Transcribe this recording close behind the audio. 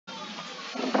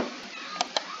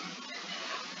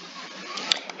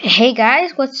Hey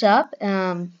guys, what's up?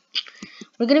 We're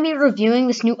gonna be reviewing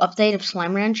this new update of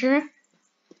Slime Rancher,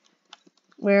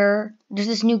 where there's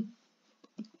this new,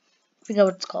 I forget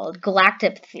what it's called,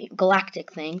 galactic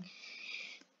thing.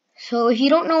 So if you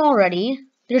don't know already,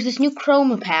 there's this new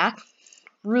chroma pack,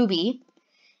 Ruby.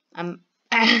 I'm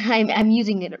I'm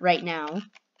using it right now.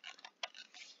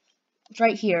 It's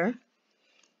right here.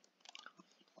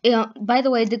 By the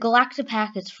way, the galactic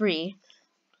pack is free,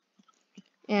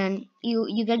 and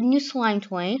you get a new slime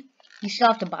toy. You still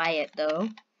have to buy it though.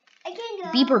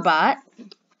 Beeper bot.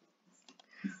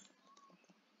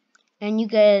 And you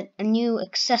get a new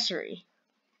accessory.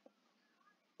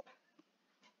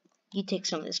 You take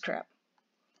some of this crap.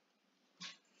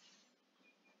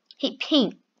 Hey,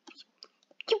 Pink.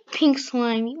 You pink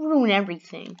slime. You ruin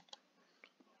everything.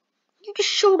 You just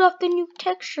showed off the new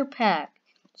texture pack.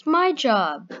 It's my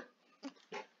job.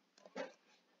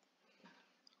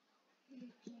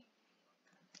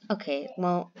 Okay,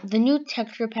 well, the new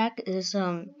texture pack is,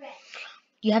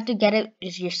 you have to get it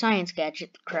as your science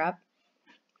gadget crap.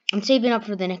 I'm saving up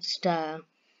for the next,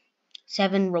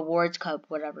 7 rewards cup,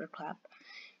 whatever crap.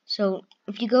 So,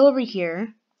 if you go over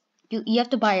here, you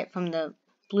have to buy it from the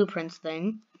blueprints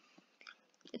thing.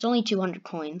 It's only 200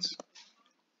 coins.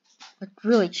 It's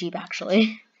really cheap,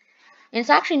 actually. And it's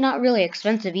actually not really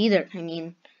expensive either. I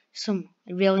mean, I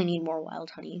really need more wild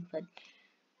honey, but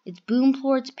it's boom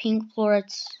plorts, pink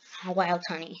plorts, wild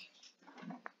honey.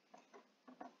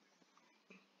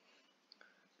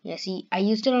 Yeah, see, I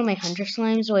used it on my hunter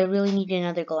slime, so I really need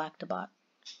another galactobot.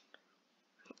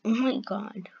 Oh my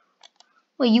god.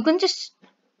 Wait, you can just...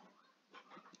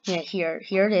 Yeah, here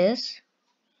it is.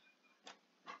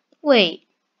 Wait.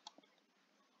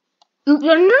 Oop,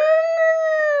 no,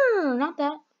 not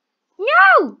that.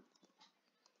 No!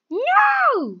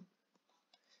 No!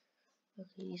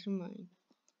 Okay, these are mine.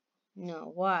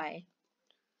 No, why?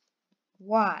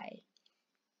 Why?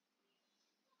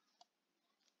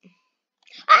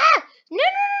 Ah! No,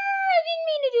 I didn't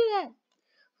mean to do that.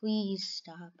 Please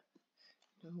stop.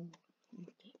 No.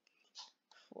 Okay.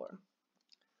 4.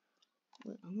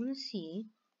 Wait, I'm gonna see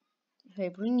if I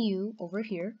bring you over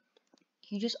here.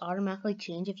 You just automatically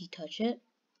change if you touch it.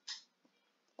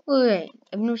 Wait,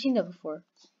 I've never seen that before.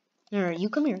 No, you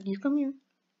come here. You come here.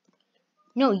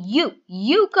 No,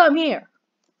 you come here.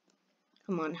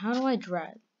 Come on, how do I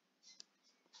drag?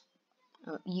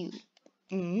 Oh, you.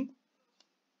 Mm.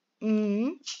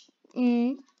 Mm.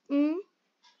 Mm. Mm.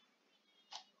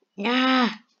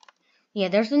 Ah. Yeah,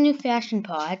 there's the new fashion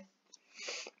pod.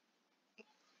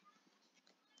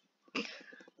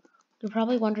 You're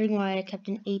probably wondering why I kept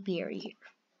an apiary here.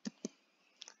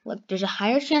 Look, there's a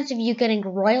higher chance of you getting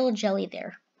royal jelly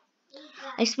there.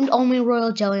 I spent all my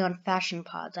royal jelly on fashion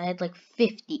pods. I had like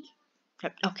 50.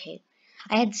 Okay,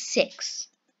 I had 6.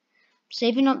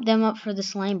 Saving them up for the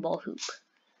slime ball hoop.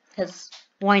 Because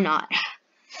why not?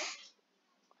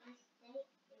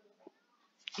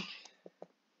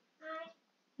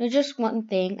 There's just one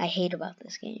thing I hate about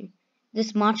this game.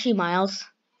 This Machi Miles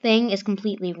thing is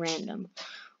completely random.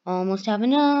 Almost have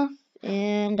enough,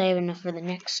 and I have enough for the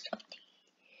next update.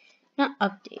 Not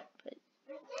update, but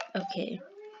okay.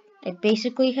 I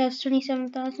basically have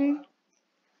 27,000.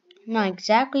 Not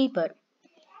exactly, but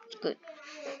good.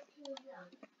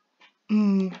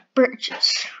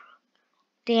 Purchase.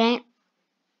 Dang,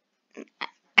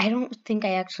 I don't think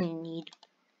I actually need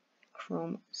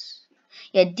chromas.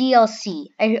 Yeah, DLC.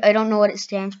 I don't know what it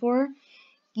stands for.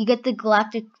 You get the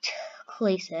galactic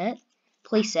playset.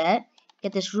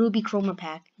 Get this ruby chroma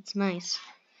pack. It's nice.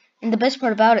 And the best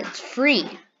part about it, it's free.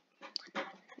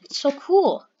 It's so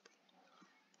cool.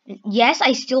 And yes,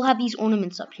 I still have these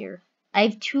ornaments up here. I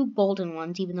have 2 golden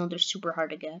ones, even though they're super hard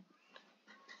to get.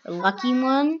 A lucky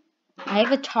one. I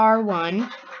have a tar one.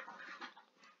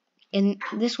 And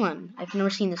this one. I've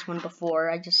never seen this one before.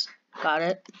 I just got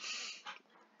it.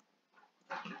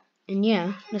 And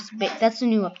yeah, that's a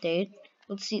new update.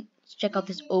 Let's check out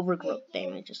this overgrowth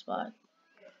thing I just bought.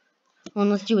 Well,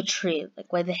 let's do a trade.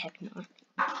 Like, why the heck not?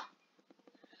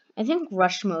 I think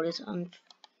rush mode is on.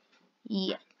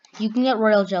 Yeah, you can get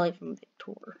royal jelly from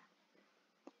Victor.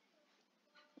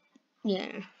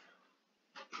 Yeah.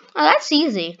 Oh, that's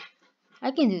easy.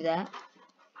 I can do that.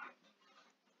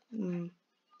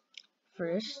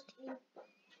 First,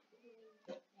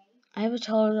 I have a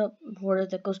teleporter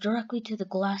that goes directly to the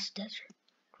glass desert.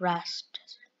 Grass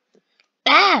desert.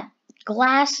 Ah!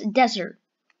 Glass desert.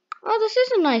 Oh, this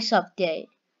is a nice update.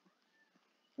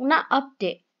 Well, not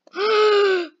update.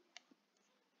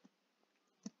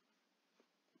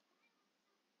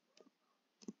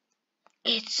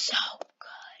 It's so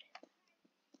good.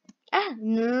 Ah,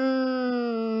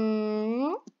 no.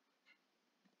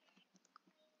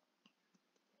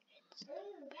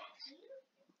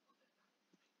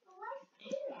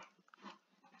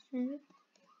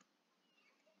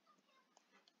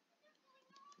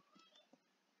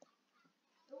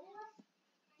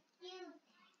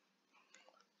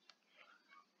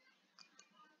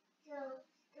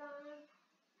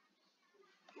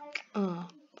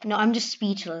 No, I'm just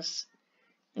speechless.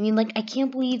 I mean, like, I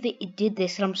can't believe that it did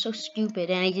this, and I'm so stupid,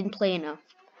 and I didn't play enough.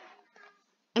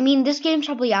 I mean, this game's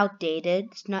probably outdated.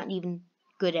 It's not even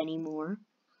good anymore.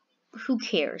 Who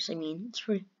cares? I mean, it's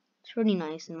pretty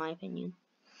nice, in my opinion.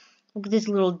 Look at this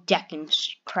little deck and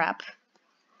crap.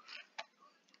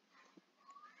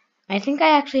 I think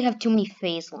I actually have too many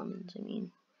phase lemons. I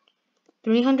mean,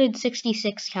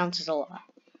 366 counts as a lot.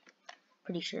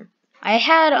 Pretty sure. I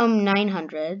had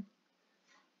 900.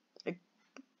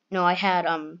 No, I had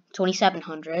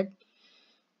 2700.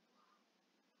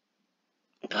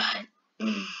 But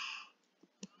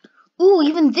ooh,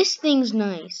 even this thing's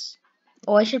nice.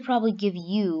 Oh, I should probably give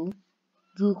you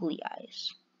googly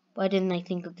eyes. Why didn't I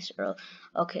think of this earlier?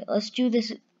 Okay, let's do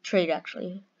this trade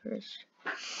actually first.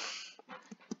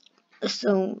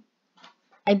 So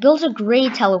I built a gray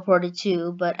teleporter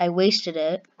too, but I wasted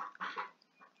it.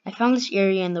 I found this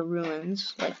area in the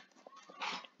ruins. Like,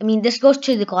 I mean, this goes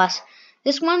to the glass.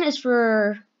 This one is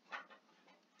for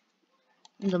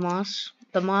the moss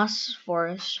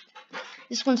forest.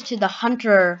 This one's to the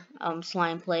hunter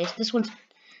slime place. This one's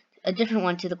a different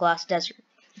one to the glass desert.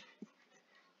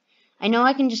 I know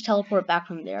I can just teleport back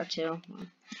from there too.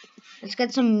 Let's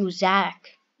get some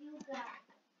mosaic.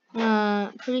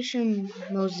 Pretty sure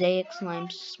mosaic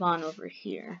slimes spawn over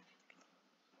here.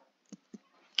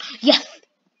 Yes,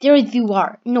 there you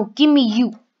are. No, give me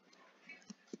you.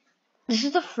 This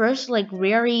is the first, like,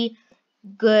 very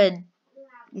good.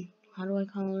 How do I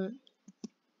call it?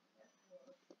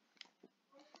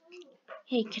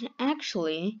 Hey, can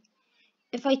actually,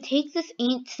 if I take this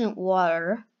ancient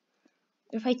water,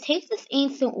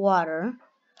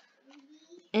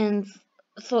 and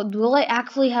so will I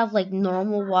actually have like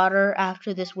normal water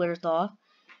after this wears off?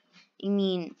 I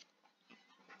mean,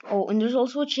 oh, and there's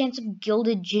also a chance of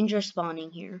gilded ginger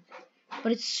spawning here,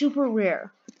 but it's super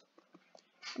rare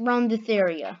around this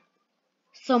area,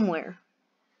 somewhere.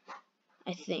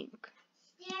 I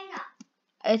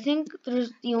think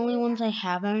there's the only ones I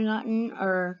haven't gotten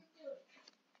are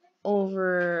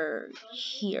over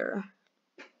here.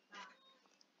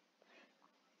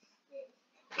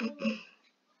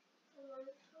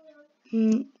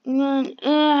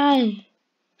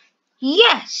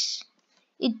 Yes!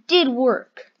 It did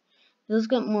work. Let's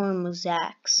get more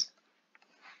mosaics.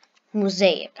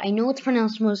 Mosaic. I know it's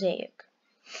pronounced mosaic.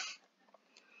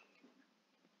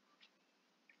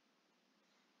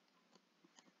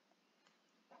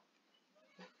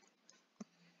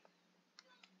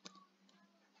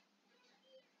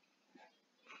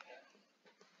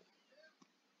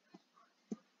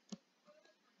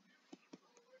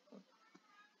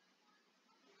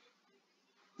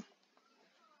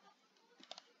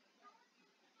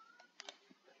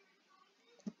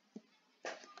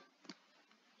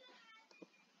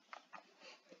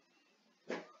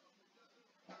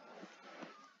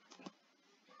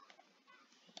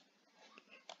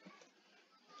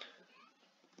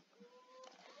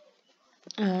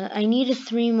 I needed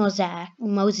 3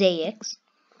 mosaics.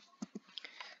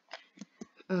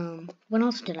 What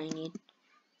else did I need?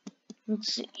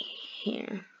 Let's see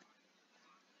here.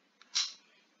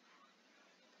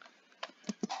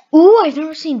 Ooh, I've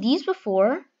never seen these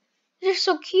before. They're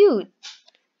so cute.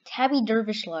 Tabby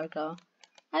Dervish Largo.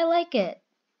 I like it.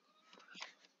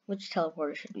 Which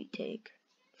teleporter should we take?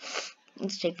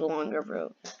 Let's take the longer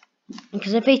route.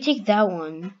 Because if I take that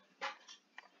one,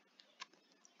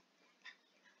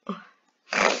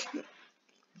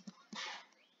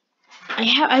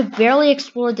 I barely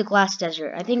explored the glass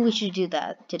desert. I think we should do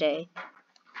that today.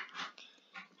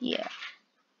 Yeah.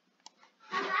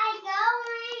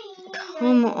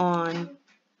 Come on.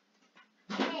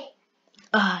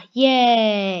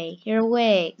 Yay! You're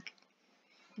awake.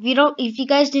 If you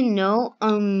guys didn't know,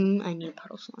 I need a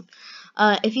puddle slime.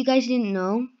 If you guys didn't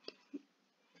know,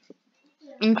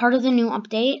 in part of the new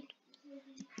update,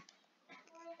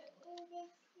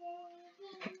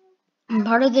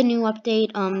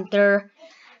 they're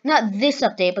not this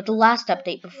update, but the last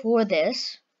update before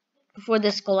this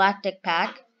galactic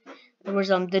pack, there was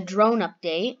the drone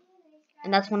update,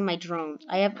 and that's one of my drones.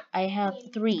 I have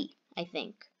 3, I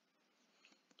think.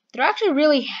 They're actually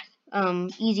really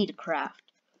easy to craft.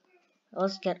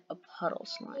 Let's get a puddle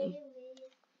slime.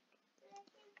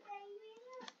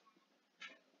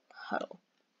 Puddle.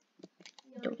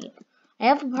 Don't need it. I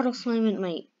have a puddle slime in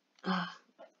my.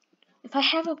 If I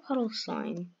have a puddle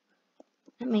slime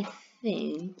at my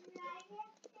thing.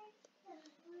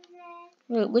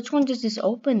 Wait, which one does this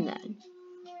open then?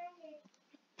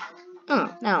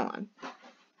 Oh, that one.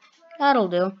 That'll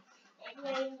do.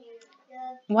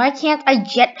 Why can't I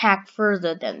jetpack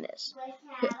further than this?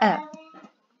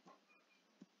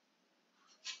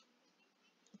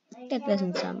 That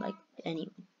doesn't sound like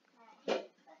anyone.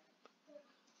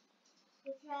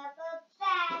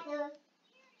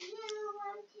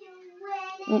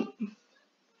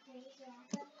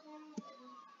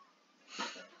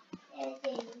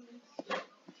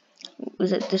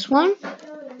 Was it this one?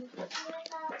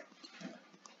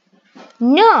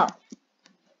 No.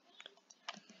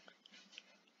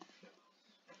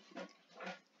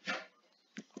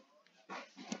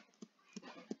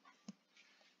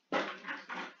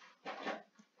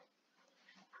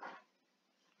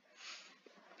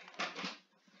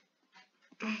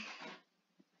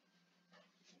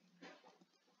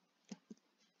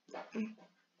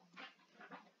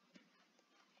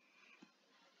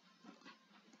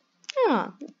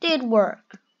 Oh, it did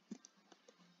work.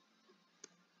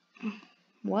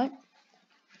 What?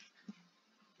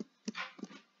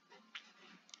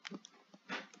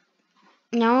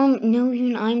 Now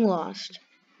even I'm lost.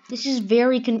 This is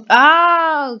very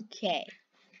okay.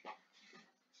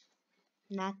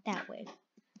 Not that way.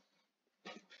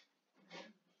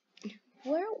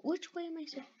 Which way am I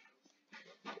supposed?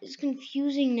 It's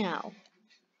confusing now.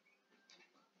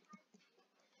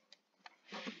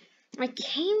 I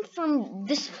came from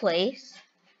this place,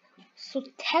 so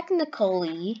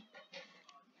technically,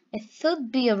 it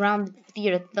should be around the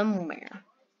theater somewhere.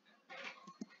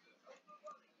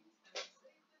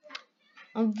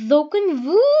 I'm so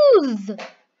confused.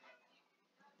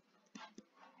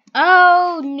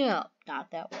 Oh no,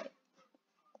 not that way.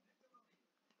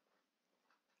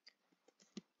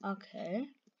 Okay.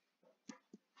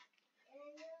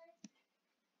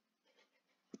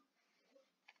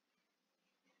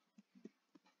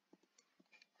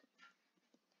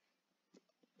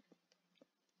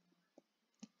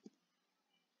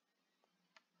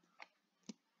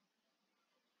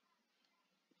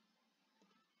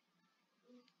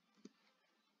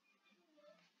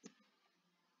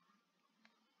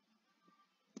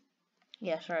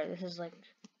 Yeah, sorry, this is like...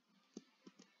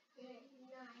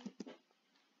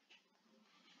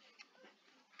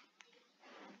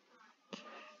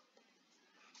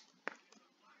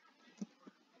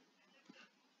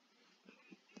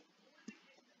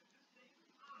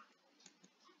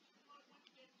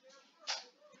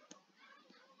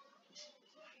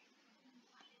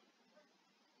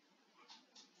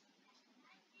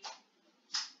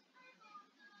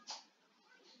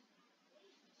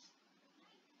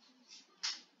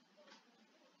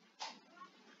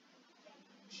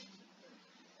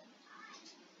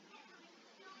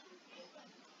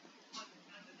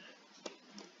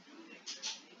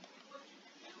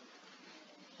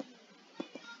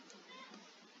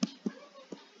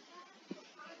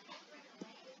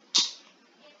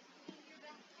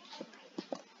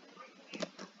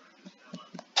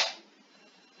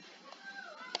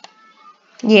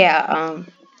 Yeah,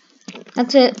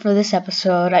 that's it for this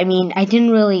episode. I mean, I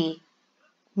didn't really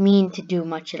mean to do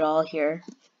much at all here.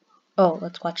 Oh,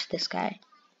 let's watch this guy.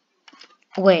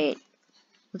 Wait,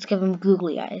 let's give him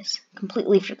googly eyes.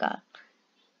 Completely forgot.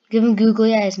 Give him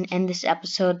googly eyes and end this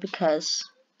episode because...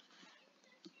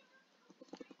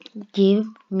 Give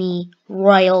me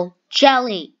royal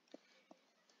jelly!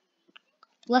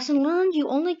 Lesson learned, you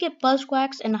only get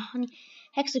buzzwax and honey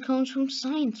hexacones from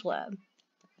science lab.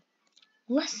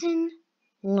 Lesson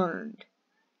learned.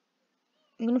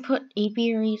 I'm gonna put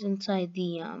apiaries inside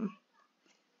the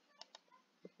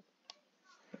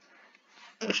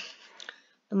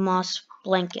moss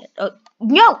blanket. Oh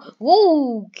no!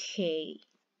 Okay.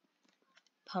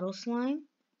 Puddle slime?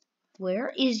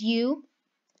 Where is you?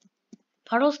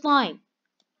 Puddle slime.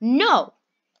 No!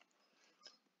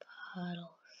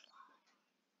 Puddle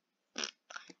slime.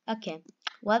 Okay.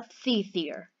 Let's see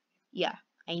here. Yeah.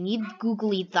 I need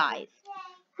googly eyes.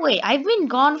 Wait, I've been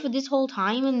gone for this whole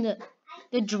time and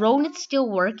the drone is still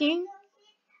working?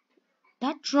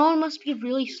 That drone must be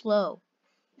really slow.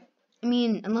 I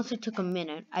mean, unless it took a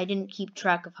minute. I didn't keep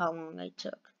track of how long I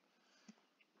took.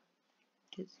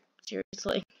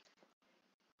 Seriously.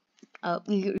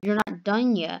 You're not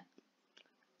done yet.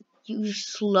 You're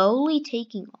slowly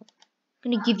taking off.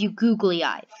 I'm gonna give you googly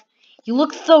eyes. You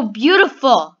look so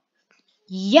beautiful!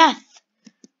 Yes!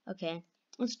 Okay,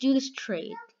 let's do this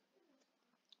trade.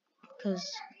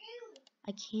 Because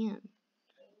I can.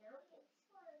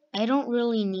 I don't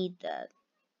really need that.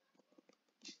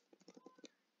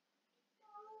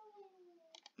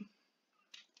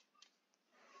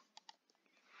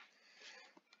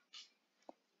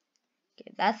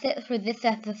 Okay, that's it for this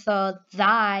episode.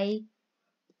 Zai.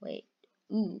 Wait.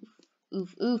 Oof.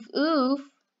 Oof, oof, oof.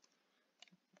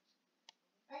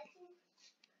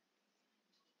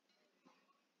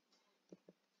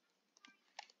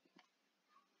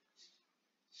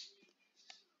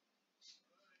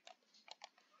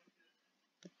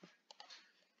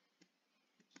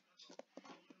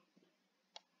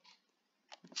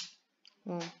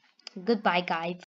 Well, goodbye, guys.